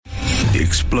The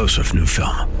explosive new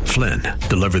film, Flynn,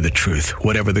 Deliver the Truth,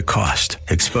 Whatever the Cost,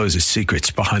 exposes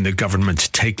secrets behind the government's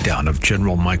takedown of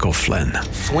General Michael Flynn.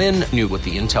 Flynn knew what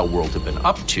the intel world had been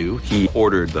up to. He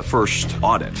ordered the first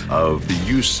audit of the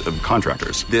use of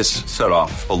contractors. This set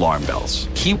off alarm bells.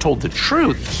 He told the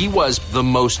truth. He was the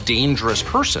most dangerous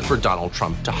person for Donald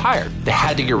Trump to hire. They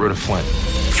had to get rid of Flynn.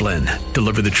 Flynn,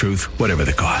 Deliver the Truth, Whatever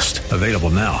the Cost. Available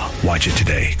now. Watch it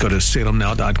today. Go to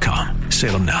salemnow.com.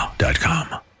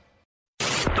 salemnow.com.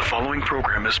 The following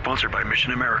program is sponsored by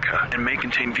Mission America and may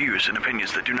contain views and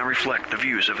opinions that do not reflect the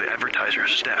views of the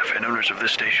advertisers, staff, and owners of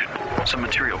this station. Some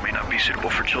material may not be suitable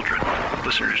for children.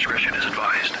 Listener discretion is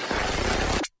advised.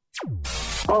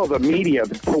 Oh, the media.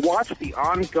 To watch the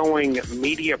ongoing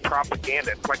media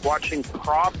propaganda, it's like watching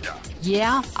Pravda.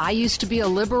 Yeah, I used to be a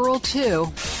liberal,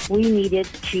 too. We needed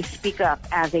to speak up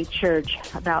as a church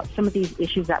about some of these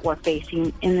issues that we're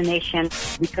facing in the nation.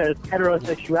 Because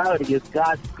heterosexuality is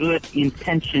God's good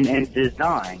intention and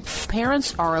design.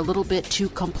 Parents are a little bit too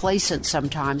complacent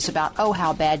sometimes about, oh,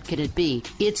 how bad could it be?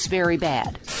 It's very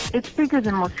bad. It's bigger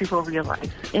than most people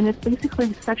realize. And it's basically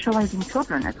sexualizing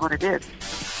children is what it is.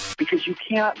 Because you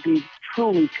can't be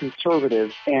truly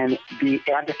conservative and be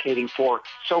advocating for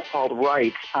so-called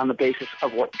rights on the basis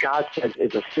of what God says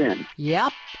is a sin.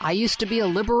 Yep, I used to be a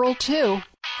liberal, too.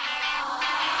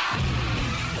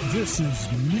 This is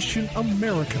Mission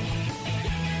America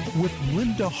with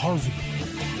Linda Harvey.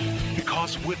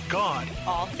 Because with God,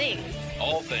 all things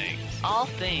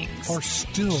are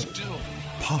still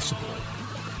possible.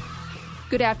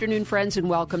 Good afternoon, friends, and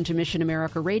welcome to Mission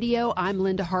America Radio. I'm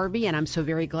Linda Harvey, and I'm so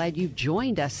very glad you've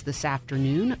joined us this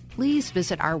afternoon. Please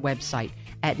visit our website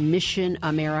at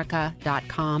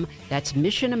missionamerica.com. That's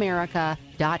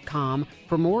missionamerica.com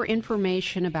for more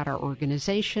information about our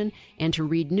organization and to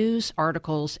read news,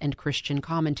 articles, and Christian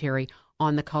commentary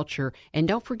on the culture. And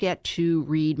don't forget to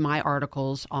read my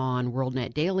articles on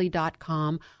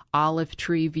worldnetdaily.com, Olive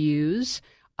Tree Views,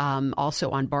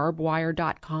 also on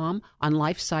barbedwire.com, on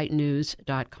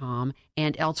lifesitenews.com,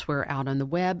 and elsewhere out on the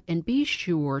web. And be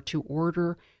sure to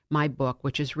order my book,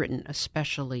 which is written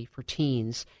especially for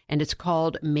teens. And it's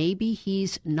called Maybe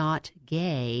He's Not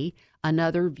Gay,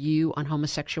 Another View on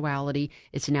Homosexuality.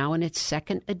 It's now in its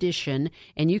second edition,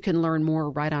 and you can learn more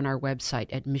right on our website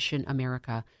at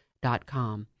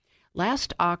missionamerica.com.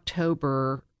 Last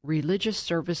October, religious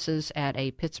services at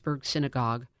a Pittsburgh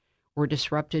synagogue were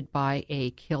disrupted by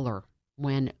a killer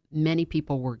when many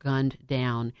people were gunned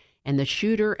down. And the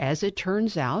shooter, as it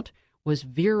turns out, was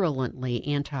virulently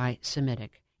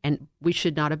anti-Semitic. And we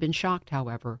should not have been shocked,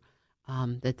 however,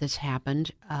 that this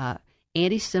happened.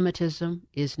 Anti-Semitism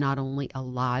is not only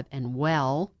alive and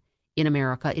well in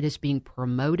America, it is being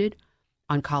promoted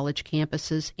on college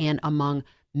campuses and among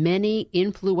many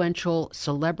influential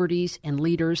celebrities and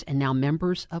leaders and now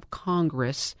members of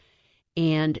Congress.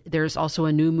 And there's also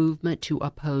a new movement to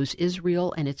oppose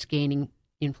Israel, and it's gaining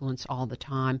influence all the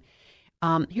time.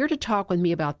 Here to talk with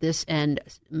me about this and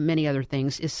many other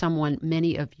things is someone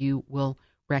many of you will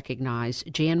recognize.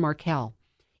 Jan Markell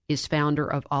is founder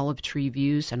of Olive Tree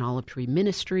Views and Olive Tree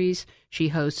Ministries. She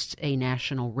hosts a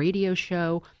national radio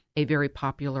show, a very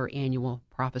popular annual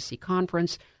prophecy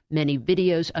conference, many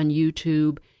videos on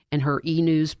YouTube, and her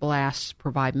e-news blasts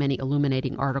provide many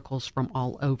illuminating articles from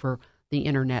all over the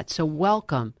internet. So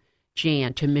welcome,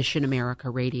 Jan, to Mission America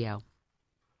Radio.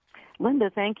 Linda,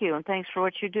 thank you, and thanks for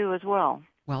what you do as well.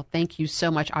 Well, thank you so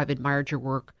much. I've admired your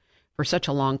work for such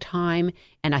a long time,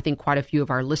 and I think quite a few of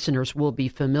our listeners will be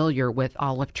familiar with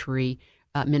Olive Tree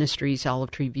Ministries,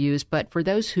 Olive Tree Views. But for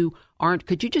those who aren't,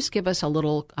 could you just give us a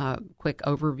little quick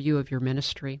overview of your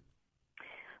ministry?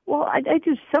 Well, I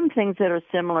do some things that are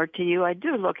similar to you. I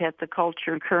do look at the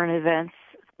culture and current events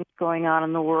going on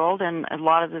in the world and a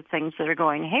lot of the things that are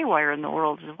going haywire in the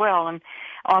world as well, and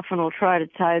often we'll try to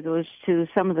tie those to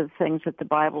some of the things that the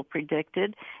Bible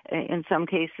predicted. In some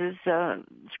cases,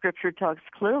 Scripture talks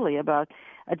clearly about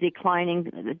a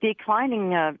declining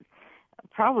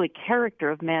probably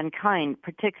character of mankind,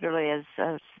 particularly as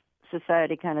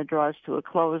society kind of draws to a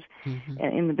close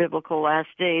in the biblical last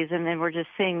days. And then we're just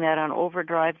seeing that on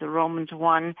overdrive. The Romans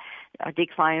 1, a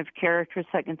decline of character,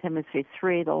 2 Timothy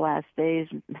 3, the last days,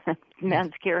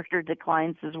 man's character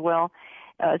declines as well.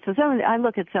 So I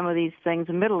look at some of these things,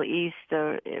 the Middle East,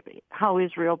 how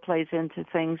Israel plays into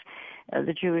things,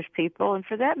 the Jewish people, and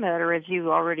for that matter, as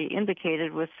you already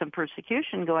indicated, with some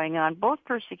persecution going on, both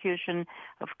persecution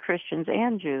of Christians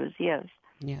and Jews, yes.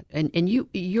 Yeah, and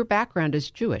your background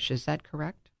is Jewish, is that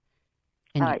correct?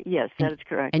 Yes, that is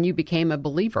correct. And you became a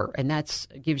believer, and that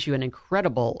gives you an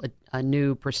incredible, a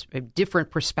new,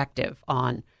 different perspective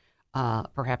on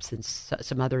perhaps than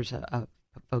some others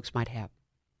folks might have.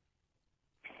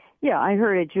 Yeah, I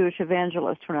heard a Jewish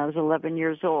evangelist when I was 11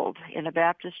 years old in a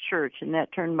Baptist church, and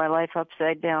that turned my life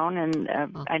upside down. And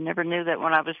I never knew that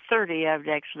when I was 30, I would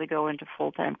actually go into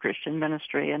full-time Christian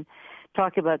ministry and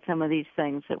talk about some of these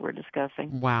things that we're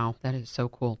discussing. Wow, that is so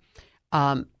cool.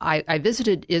 I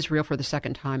visited Israel for the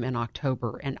second time in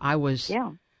October, and I was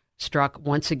struck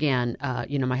once again.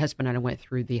 My husband and I went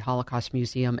through the Holocaust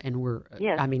Museum, and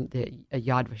the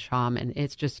Yad Vashem, and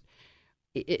it's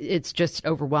just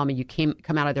overwhelming. You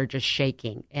come out of there just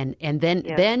shaking, and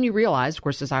then you realize, of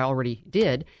course, as I already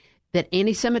did, that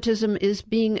anti-Semitism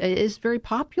is very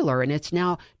popular, and it's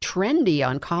now trendy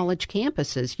on college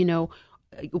campuses.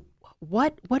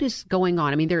 What is going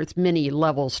on? I mean, there's many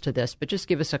levels to this, but just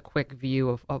give us a quick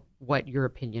view of what your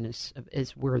opinion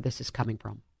is where this is coming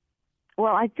from.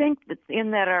 Well, I think that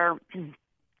in that our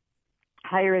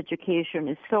higher education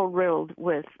is so riddled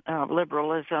with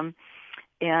liberalism,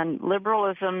 and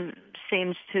liberalism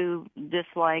seems to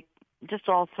dislike just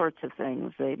all sorts of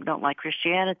things. They don't like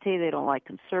Christianity. They don't like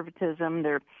conservatism.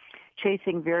 They're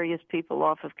chasing various people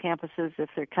off of campuses if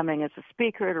they're coming as a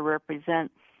speaker to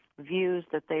represent views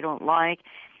that they don't like.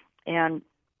 And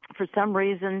for some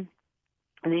reason,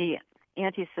 the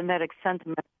anti-Semitic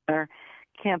sentiment on our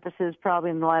campuses probably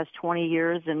in the last 20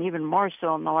 years, and even more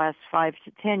so in the last 5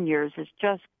 to 10 years, has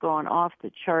just gone off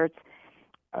the charts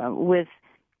with,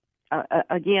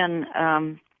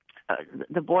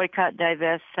 the boycott,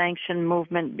 divest, sanction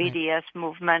movement, BDS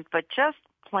movement, but just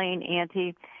plain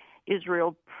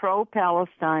anti-Israel,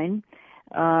 pro-Palestine,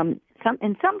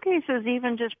 in some cases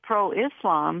even just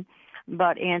pro-Islam,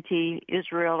 but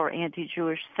anti-Israel or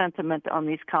anti-Jewish sentiment on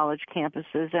these college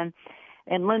campuses.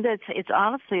 And Linda, it's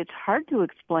honestly, it's hard to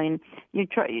explain.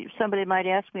 Somebody might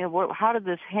ask me, well, how did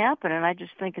this happen? And I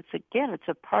just think it's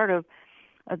a part of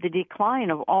the decline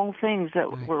of all things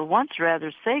that were once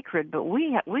rather sacred. But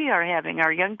we are having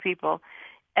our young people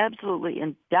absolutely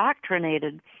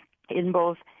indoctrinated in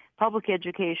both public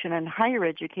education and higher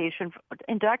education,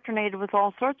 indoctrinated with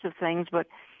all sorts of things. But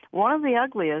one of the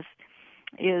ugliest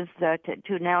is that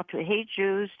to hate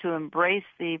Jews, to embrace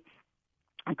the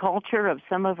culture of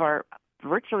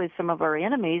virtually some of our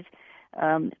enemies,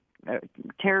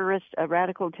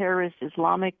 radical terrorist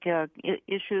Islamic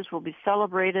issues will be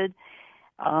celebrated.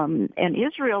 And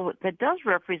Israel, that does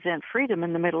represent freedom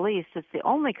in the Middle East. It's the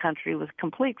only country with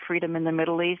complete freedom in the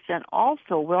Middle East, and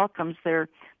also welcomes their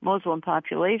Muslim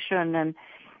population and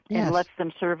lets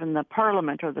them serve in the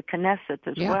parliament or the Knesset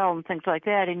as well and things like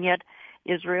that. And yet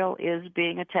Israel is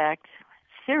being attacked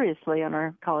seriously on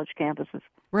our college campuses.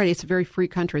 Right. It's a very free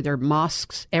country. There are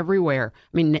mosques everywhere.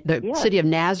 I mean, the city of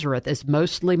Nazareth is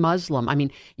mostly Muslim. I mean,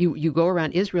 you go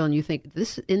around Israel and you think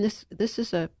this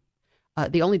is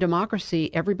the only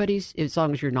democracy. Everybody's, as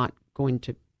long as you're not going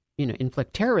to,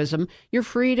 inflict terrorism, you're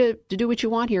free to do what you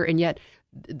want here. And yet,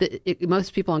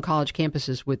 most people on college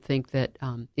campuses would think that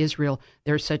Israel,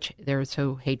 they're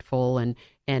so hateful, and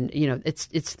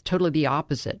it's totally the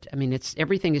opposite. I mean,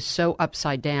 everything is so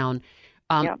upside down.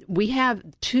 We have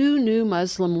 2 new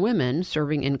Muslim women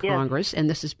serving in Congress, and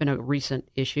this has been a recent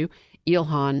issue.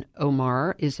 Ilhan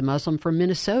Omar is a Muslim from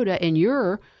Minnesota, and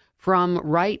you're from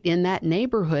right in that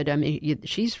neighborhood. I mean,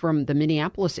 she's from the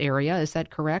Minneapolis area, is that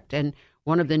correct? And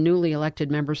one of the newly elected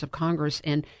members of Congress,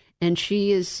 and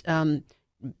she is,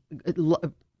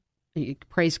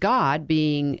 praise God,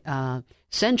 being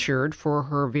censured for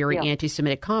her very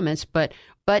anti-Semitic comments. But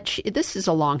this is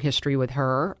a long history with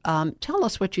her. Tell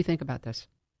us what you think about this.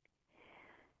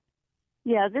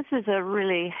 Yeah, this is a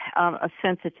really a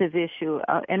sensitive issue.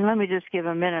 And let me just give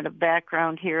a minute of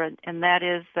background here, and that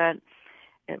is that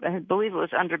I believe it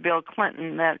was under Bill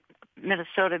Clinton that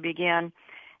Minnesota began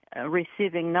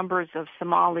receiving numbers of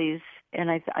Somalis, and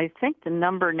I think the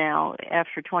number now,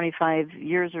 after 25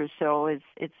 years or so,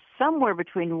 it's somewhere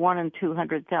between 1 and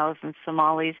 200,000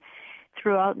 Somalis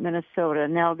throughout Minnesota.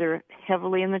 Now they're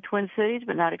heavily in the Twin Cities,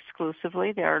 but not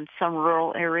exclusively. They are in some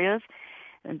rural areas,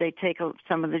 and they take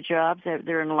some of the jobs.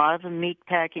 They're in a lot of the meat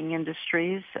packing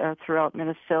industries throughout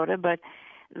Minnesota. But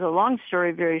the long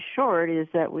story very short is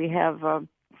that we have a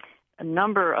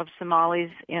number of Somalis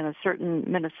in a certain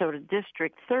Minnesota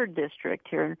district, 3rd district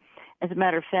here. As a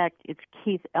matter of fact, it's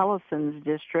Keith Ellison's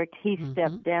district. He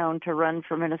stepped down to run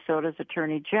for Minnesota's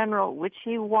Attorney General, which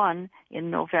he won in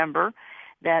November.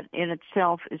 That in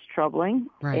itself is troubling.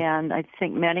 Right. And I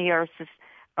think many are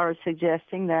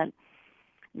suggesting that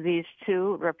these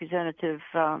 2, Representative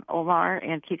Omar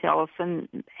and Keith Ellison,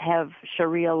 have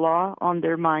Sharia law on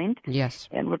their mind. Yes.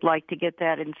 And would like to get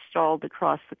that installed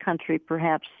across the country,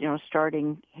 perhaps,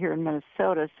 starting here in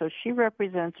Minnesota. So she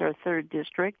represents our 3rd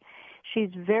district. She's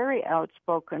very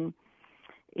outspoken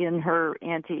in her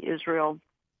anti-Israel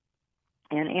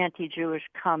and anti-Jewish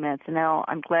comments. Now,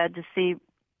 I'm glad to see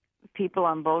people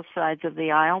on both sides of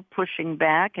the aisle pushing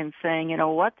back and saying, you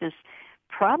know what, this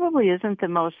probably isn't the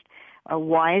most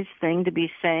wise thing to be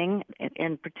saying,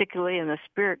 and particularly in the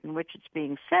spirit in which it's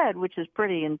being said, which is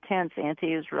pretty intense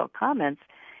anti-Israel comments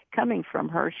coming from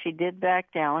her. She did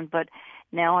back down, but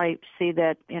now I see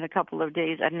that in a couple of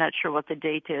days, I'm not sure what the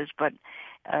date is, but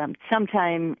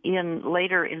sometime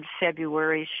later in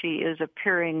February, she is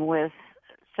appearing with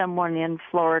someone in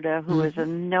Florida who is a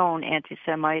known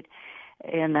anti-Semite,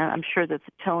 and I'm sure that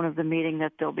the tone of the meeting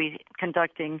that they'll be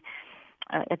conducting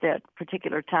at that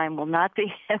particular time will not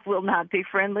be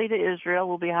friendly to Israel,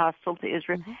 will be hostile to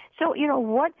Israel. Mm-hmm. So, you know,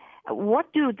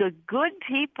 what do the good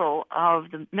people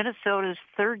of the Minnesota's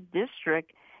 3rd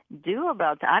District do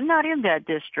about that? I'm not in that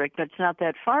district. That's not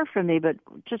that far from me, but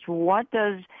just what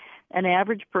does an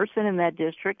average person in that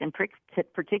district, and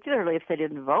particularly if they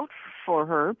didn't vote for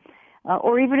her,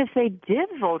 or even if they did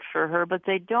vote for her, but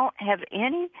they don't have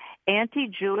any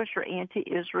anti-Jewish or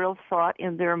anti-Israel thought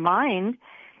in their mind,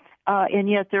 and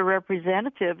yet their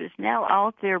representative is now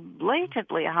out there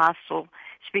blatantly hostile,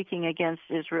 speaking against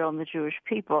Israel and the Jewish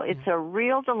people. It's a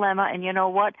real dilemma, and you know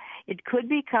what? It could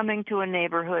be coming to a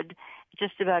neighborhood,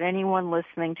 just about anyone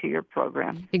listening to your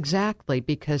program. Exactly,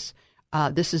 because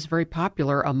this is very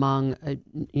popular among,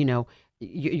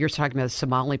 you're talking about the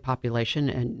Somali population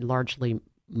and largely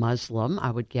Muslim,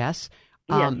 I would guess.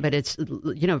 Yes. But it's,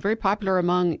 very popular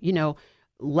among,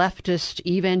 leftist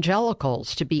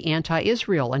evangelicals to be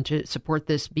anti-Israel and to support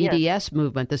this BDS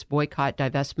movement, this boycott,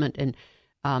 divestment,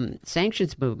 and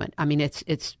sanctions movement. I mean,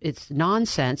 it's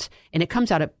nonsense, and it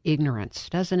comes out of ignorance,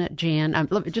 doesn't it, Jan?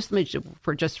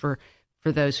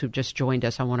 For those who've just joined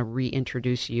us, I want to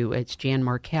reintroduce you. It's Jan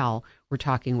Markell we're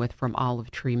talking with from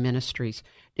Olive Tree Ministries.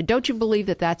 Don't you believe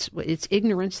that it's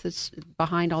ignorance that's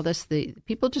behind all this? The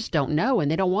people just don't know,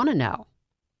 and they don't want to know,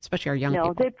 especially our young people.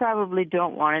 No, they probably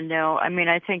don't want to know. I mean,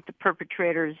 I think the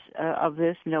perpetrators of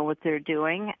this know what they're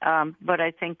doing, but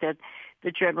I think that the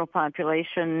general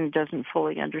population doesn't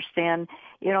fully understand.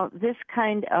 This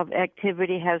kind of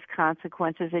activity has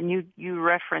consequences, and you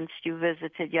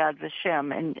visited Yad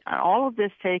Vashem, and all of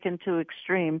this taken to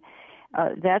extreme,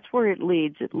 that's where it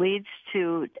leads. It leads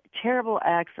to terrible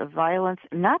acts of violence,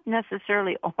 not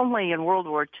necessarily only in World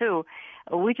War II.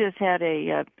 We just had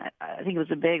I think it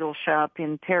was a bagel shop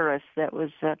in Paris that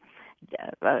was,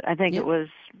 it was,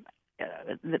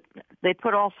 they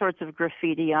put all sorts of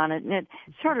graffiti on it, and it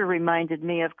sort of reminded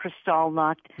me of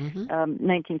Kristallnacht,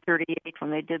 1938,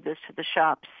 when they did this to the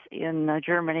shops in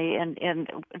Germany, and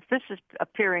this is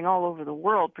appearing all over the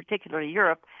world, particularly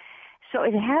Europe. So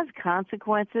it has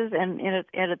consequences, and at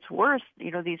its worst,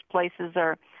 these places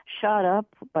are shot up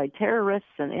by terrorists,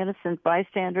 and innocent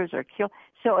bystanders are killed.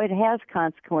 So it has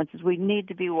consequences. We need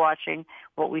to be watching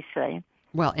what we say.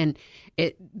 Well, and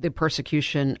the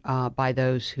persecution by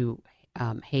those who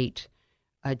hate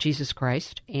Jesus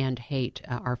Christ and hate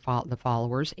the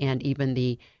followers, and even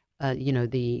the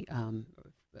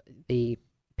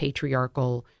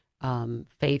patriarchal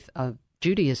faith of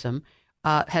Judaism,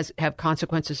 have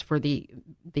consequences for the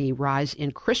rise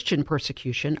in Christian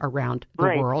persecution around the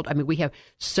world. I mean, we have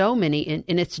so many,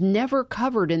 and it's never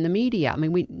covered in the media. I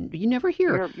mean, you never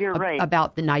hear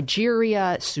about the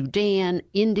Nigeria, Sudan,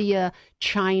 India,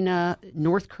 China,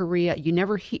 North Korea. You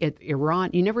never hear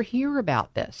Iran. You never hear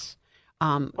about this.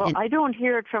 I don't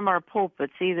hear it from our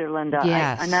pulpits either, Linda.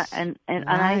 Yes, and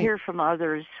I hear from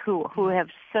others who have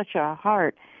such a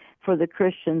heart for the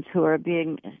Christians who are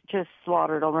being just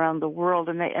slaughtered around the world,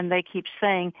 and they keep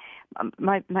saying,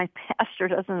 my pastor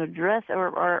doesn't address,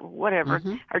 or whatever,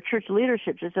 our church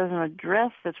leadership just doesn't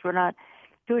address this. We're not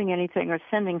doing anything or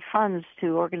sending funds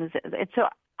to organizations. So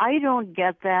I don't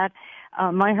get that.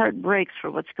 My heart breaks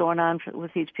for what's going on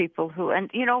with these people who,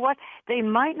 and you know what? They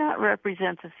might not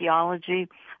represent the theology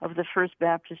of the First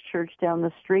Baptist Church down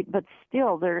the street, but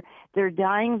still they're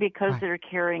dying because they're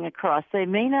carrying a cross. They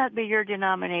may not be your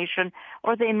denomination,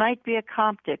 or they might be a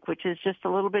Coptic, which is just a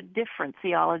little bit different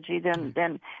theology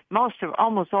than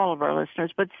almost all of our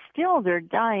listeners, but still they're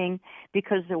dying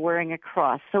because they're wearing a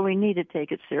cross. So we need to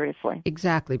take it seriously.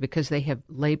 Exactly, because they have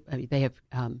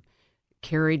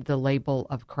carried the label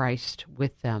of Christ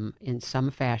with them in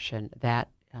some fashion. That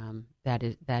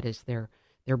is their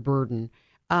burden.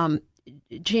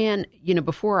 Jan,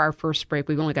 before our first break,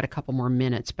 we've only got a couple more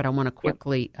minutes, but I want to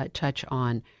quickly touch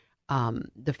on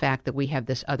the fact that we have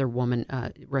this other woman,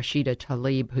 Rashida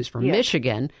Tlaib, who's from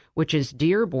Michigan, which is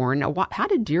Dearborn. Now, how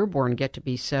did Dearborn get to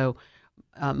be so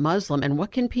Muslim, and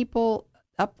what can people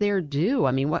up there do?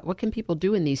 I mean, what can people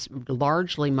do in these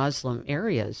largely Muslim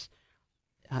areas?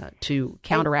 to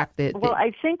counteract the... Well,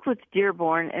 I think with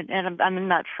Dearborn, and I'm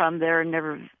not from there and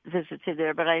never visited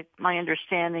there, but my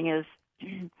understanding is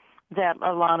that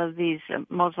a lot of these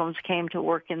Muslims came to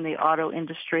work in the auto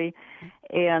industry,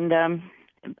 and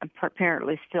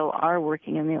apparently still are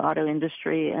working in the auto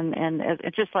industry, and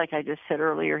just like I just said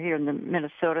earlier, here in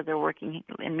Minnesota, they're working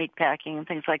in meat packing and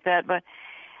things like that. But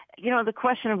the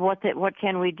question of what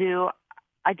can we do,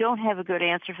 I don't have a good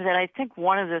answer for that. I think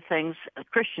one of the things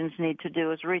Christians need to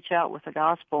do is reach out with the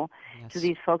gospel to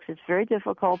these folks. It's very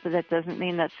difficult, but that doesn't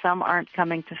mean that some aren't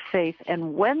coming to faith.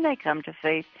 And when they come to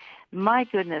faith, my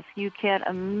goodness, you can't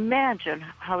imagine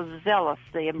how zealous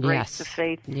they embrace the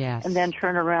faith and then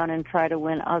turn around and try to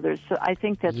win others. So I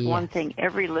think that's one thing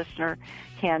every listener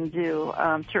can do.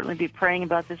 Certainly be praying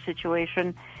about the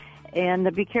situation.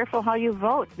 And be careful how you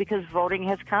vote, because voting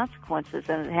has consequences,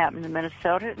 and it happened in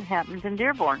Minnesota, it happened in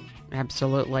Dearborn.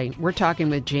 Absolutely. We're talking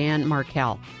with Jan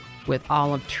Markell with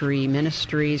Olive Tree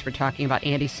Ministries. We're talking about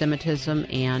anti-Semitism,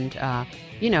 and,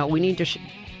 we need to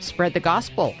spread the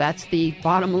gospel. That's the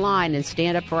bottom line, and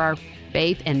stand up for our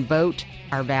faith and vote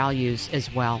our values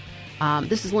as well.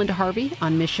 This is Linda Harvey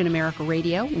on Mission America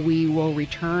Radio. We will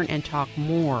return and talk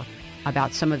more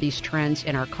about some of these trends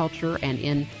in our culture and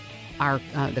in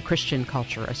the Christian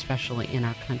culture, especially in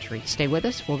our country. Stay with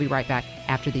us. We'll be right back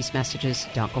after these messages.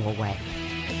 Don't go away.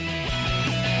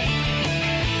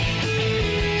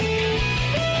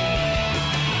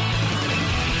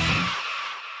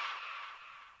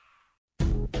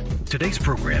 Today's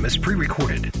program is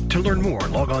pre-recorded. To learn more,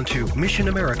 log on to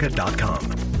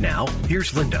missionamerica.com. Now,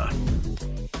 here's Linda.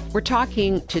 We're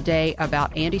talking today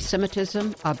about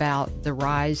anti-Semitism, about the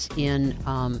rise in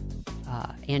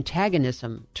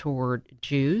antagonism toward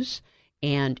Jews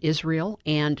and Israel,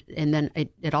 and then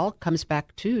it all comes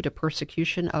back to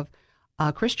persecution of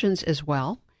Christians as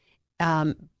well.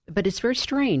 But it's very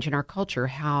strange in our culture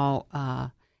how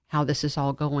this is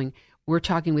all going. We're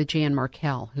talking with Jan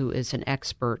Markell, who is an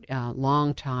expert,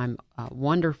 long-time,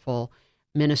 wonderful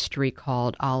ministry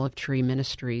called Olive Tree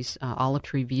Ministries,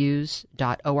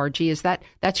 olivetreeviews.org.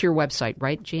 That's your website,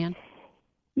 right, Jan?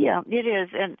 Yeah, it is.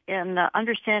 And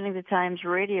Understanding the Times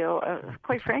Radio,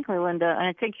 quite frankly, Linda, and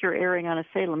I think you're airing on a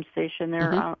Salem station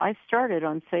there. Mm-hmm. I started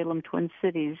on Salem Twin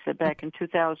Cities back in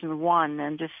 2001,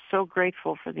 and just so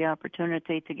grateful for the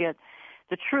opportunity to get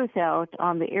the truth out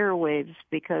on the airwaves,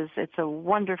 because it's a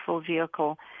wonderful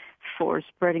vehicle for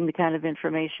spreading the kind of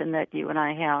information that you and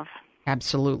I have.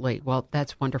 Absolutely. Well,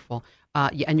 that's wonderful.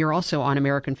 And you're also on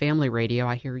American Family Radio.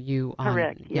 I hear you on,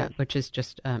 correct, yes. Which is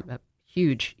just a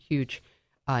huge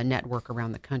network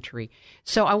around the country.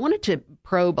 So I wanted to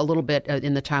probe a little bit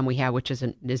in the time we have, which is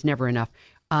never enough,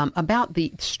 about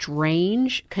the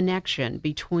strange connection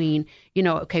between,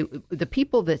 the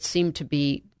people that seem to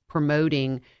be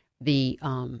promoting the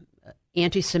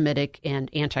anti-Semitic and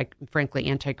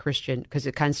anti-Christian, because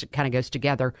it kind of goes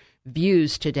together,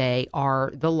 views today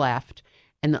are the left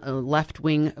and the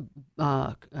left-wing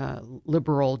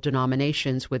liberal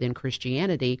denominations within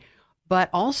Christianity, but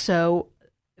also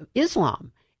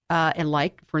Islam.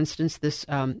 And for instance, this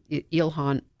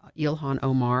Ilhan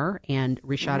Omar and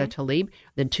Rashida Tlaib,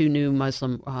 the two new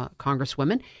Muslim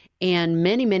congresswomen, and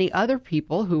many, many other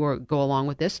people who go along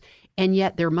with this. And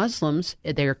yet they're Muslims,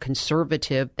 they're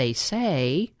conservative, they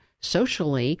say,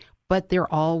 socially, but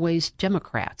they're always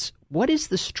Democrats. What is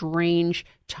the strange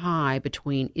tie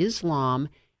between Islam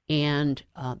and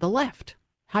the left?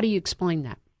 How do you explain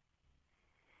that?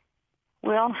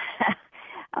 Well,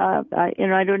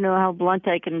 I don't know how blunt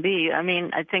I can be. I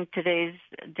mean, I think today's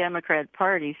Democrat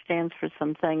Party stands for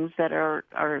some things that are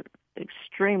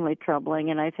extremely troubling,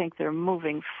 and I think they're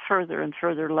moving further and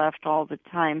further left all the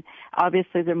time.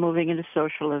 Obviously, they're moving into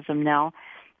socialism now,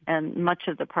 and much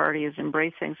of the party is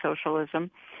embracing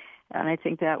socialism, and I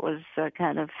think that was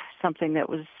kind of something that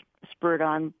was spurred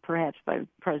on perhaps by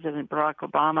President Barack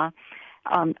Obama.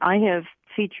 I have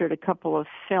featured a couple of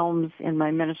films in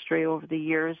my ministry over the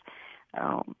years.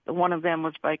 One of them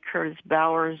was by Curtis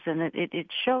Bowers, and it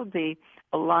showed the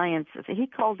alliance. He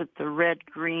called it the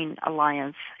Red-Green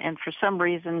Alliance, and for some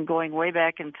reason, going way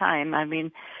back in time,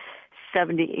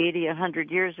 70, 80,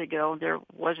 100 years ago, there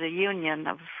was a union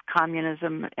of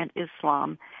communism and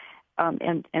Islam,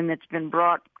 and it's been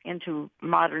brought into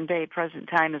modern day, present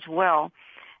time as well.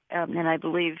 And I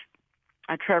believe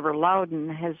Trevor Loudon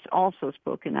has also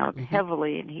spoken out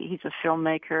heavily, and he's a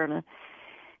filmmaker and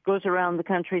goes around the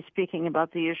country speaking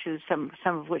about the issues, some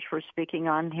of which we're speaking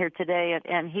on here today,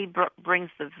 and he brings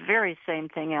the very same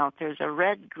thing out. There's a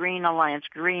red-green alliance,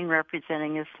 green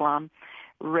representing Islam,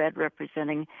 red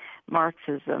representing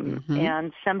Marxism,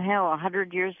 and somehow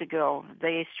 100 years ago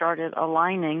they started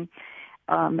aligning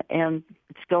and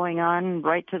it's going on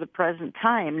right to the present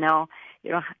time. Now,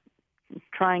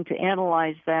 trying to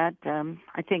analyze that,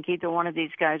 I think either one of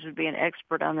these guys would be an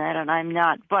expert on that, and I'm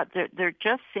not. But there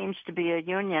just seems to be a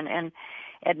union, and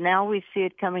now we see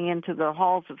it coming into the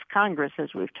halls of Congress, as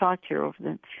we've talked here over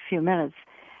the few minutes.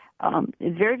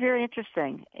 It's very, very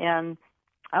interesting. And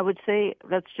I would say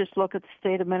let's just look at the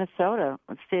state of Minnesota.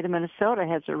 The state of Minnesota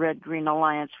has a red-green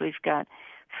alliance. We've got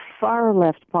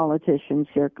far-left politicians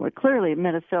here. Clearly,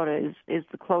 Minnesota is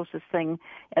the closest thing,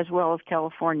 as well as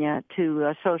California,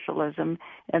 to socialism.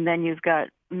 And then you've got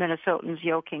Minnesotans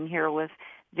yoking here with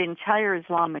the entire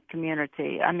Islamic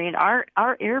community. I mean, our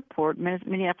airport,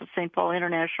 Minneapolis-St. Paul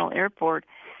International Airport,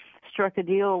 struck a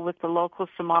deal with the local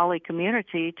Somali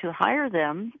community to hire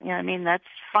them. I mean, that's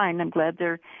fine. I'm glad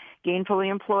they're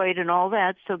gainfully employed and all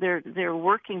that. So they're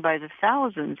working by the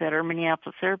thousands at our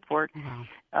Minneapolis airport.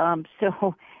 Wow.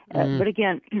 But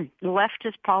again,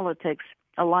 leftist politics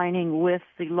aligning with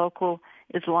the local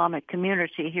Islamic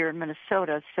community here in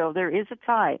Minnesota. So there is a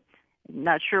tie.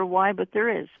 Not sure why, but there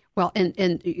is. Well,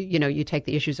 and you take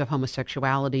the issues of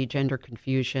homosexuality, gender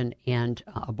confusion, and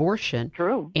abortion.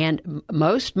 True. And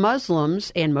most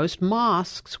Muslims and most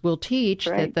mosques will teach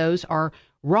that those are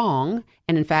wrong.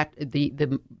 And in fact,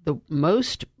 the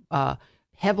most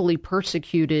heavily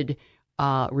persecuted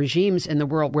regimes in the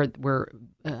world where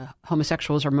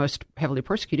homosexuals are most heavily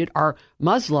persecuted are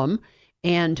Muslim.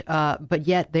 And but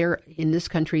yet there in this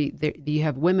country, you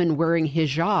have women wearing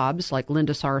hijabs like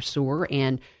Linda Sarsour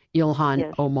and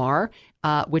Ilhan Omar,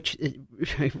 which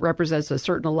represents a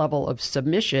certain level of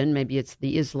submission. Maybe it's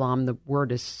the Islam, the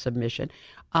word is submission.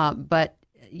 But,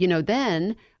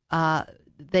 then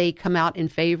they come out in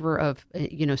favor of,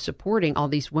 supporting all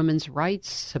these women's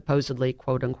rights, supposedly,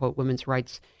 quote unquote, women's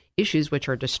rights issues, which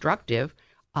are destructive.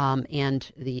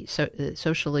 And the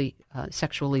socially,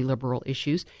 sexually liberal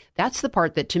issues. That's the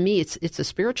part that, to me, it's a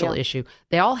spiritual issue.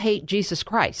 They all hate Jesus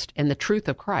Christ and the truth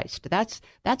of Christ. That's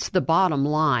the bottom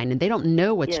line, and they don't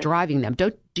know what's driving them.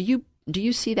 Do you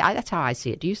see that? That's how I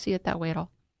see it. Do you see it that way at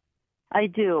all? I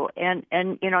do, and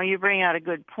you bring out a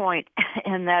good point,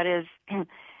 and that is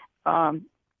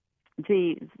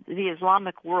the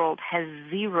Islamic world has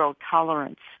zero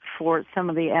tolerance for some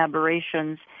of the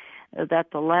aberrations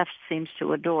that the left seems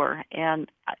to adore.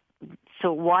 And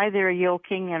so why they're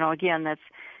yoking, again,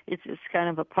 it's kind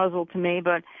of a puzzle to me.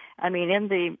 But, I mean,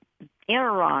 in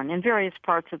Iran, in various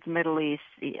parts of the Middle East,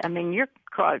 I mean, if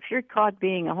you're caught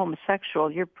being a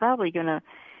homosexual, you're probably going to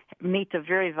meet a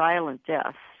very violent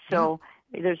death. So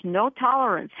there's no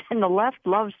tolerance, and the left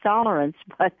loves tolerance,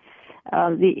 but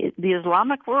the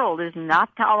Islamic world is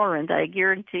not tolerant. I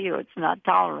guarantee you it's not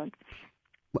tolerant.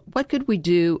 What could we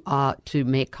do to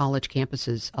make college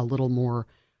campuses a little more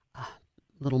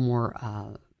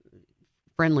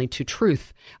friendly to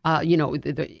truth?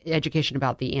 The education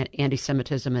about the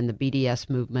anti-Semitism and the BDS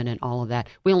movement and all of that.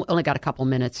 We only got a couple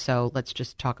minutes, so let's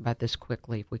just talk about this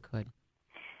quickly, if we could.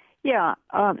 Yeah.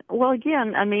 Well,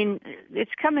 again, I mean,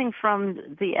 it's coming from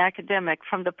the academic,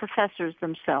 from the professors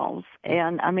themselves.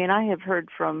 And, I mean, I have heard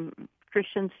from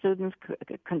Christian students,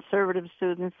 conservative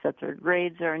students, that their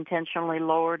grades are intentionally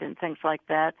lowered and things like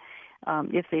that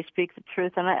if they speak the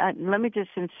truth. And let me just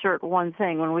insert one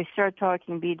thing. When we start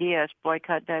talking BDS,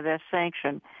 boycott, divest,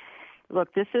 sanction,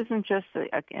 look, this isn't just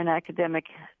an academic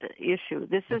issue.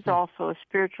 This is also a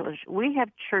spiritual issue. We have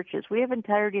churches. We have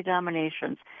entire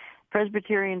denominations,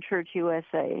 Presbyterian Church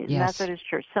USA, Methodist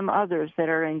Church, some others that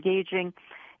are engaging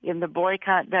in the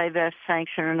boycott, divest,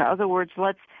 sanction. In other words,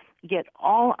 let's get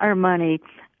all our money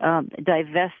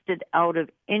divested out of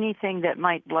anything that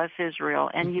might bless Israel.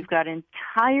 And you've got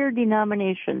entire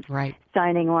denominations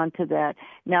signing on to that.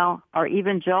 Now, are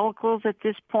evangelicals at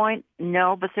this point?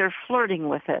 No, but they're flirting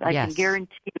with it. I can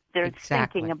guarantee you they're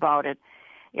thinking about it.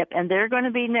 Yep, and they're going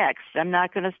to be next. I'm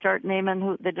not going to start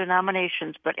naming the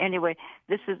denominations, but anyway,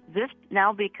 this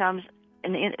now becomes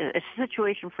a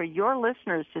situation for your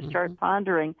listeners to start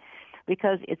pondering,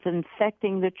 because it's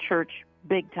infecting the church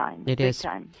big time. It is.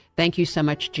 Time. Thank you so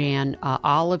much, Jan.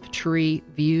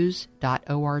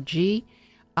 olivetreeviews.org.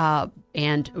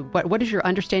 And what is your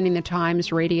Understanding the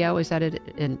Times radio? Is that a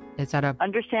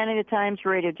Understanding the Times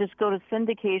radio? Just go to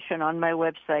syndication on my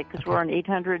website, because we're on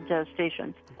 800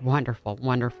 stations. Wonderful,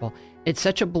 wonderful. It's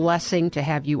such a blessing to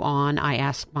have you on. I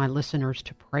ask my listeners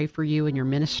to pray for you and your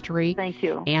ministry. Thank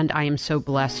you. And I am so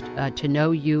blessed to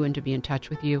know you and to be in touch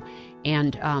with you.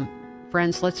 And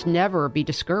friends, let's never be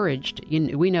discouraged.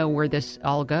 We know where this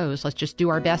all goes. Let's just do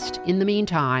our best in the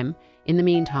meantime,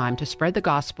 to spread the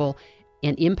gospel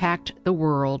and impact the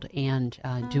world and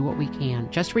do what we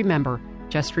can. Just remember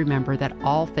that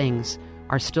all things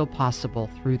are still possible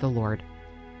through the Lord.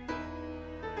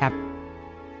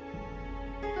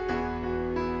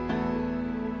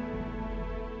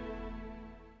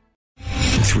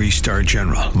 Three-star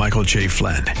General Michael J.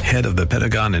 Flynn, head of the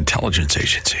Pentagon Intelligence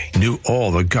Agency, knew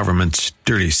all the government's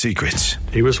dirty secrets.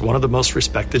 He was one of the most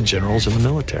respected generals in the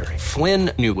military.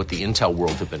 Flynn knew what the intel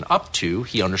world had been up to.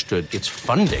 He understood its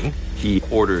funding. He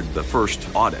ordered the first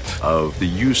audit of the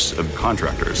use of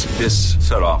contractors. This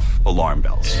set off alarm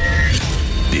bells.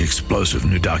 The explosive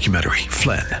new documentary,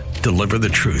 Flynn, Deliver the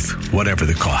Truth, Whatever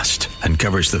the Cost,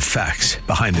 uncovers the facts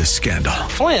behind this scandal.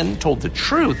 Flynn told the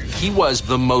truth. He was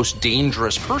the most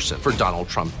dangerous person for Donald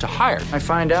Trump to hire. I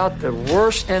find out the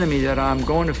worst enemy that I'm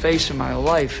going to face in my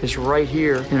life is right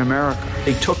here in America.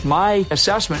 They took my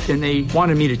assessment and they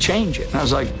wanted me to change it. And I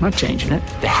was like, I'm not changing it.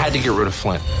 They had to get rid of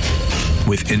Flynn.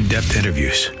 With in-depth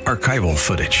interviews, archival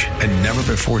footage, and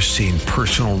never-before-seen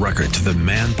personal records of the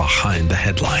man behind the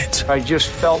headlines. I just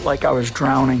felt like I was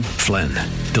drowning. Flynn,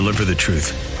 Deliver the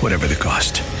Truth, Whatever the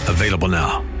Cost. Available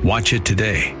now. Watch it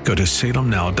today. Go to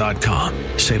salemnow.com.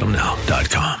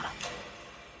 salemnow.com.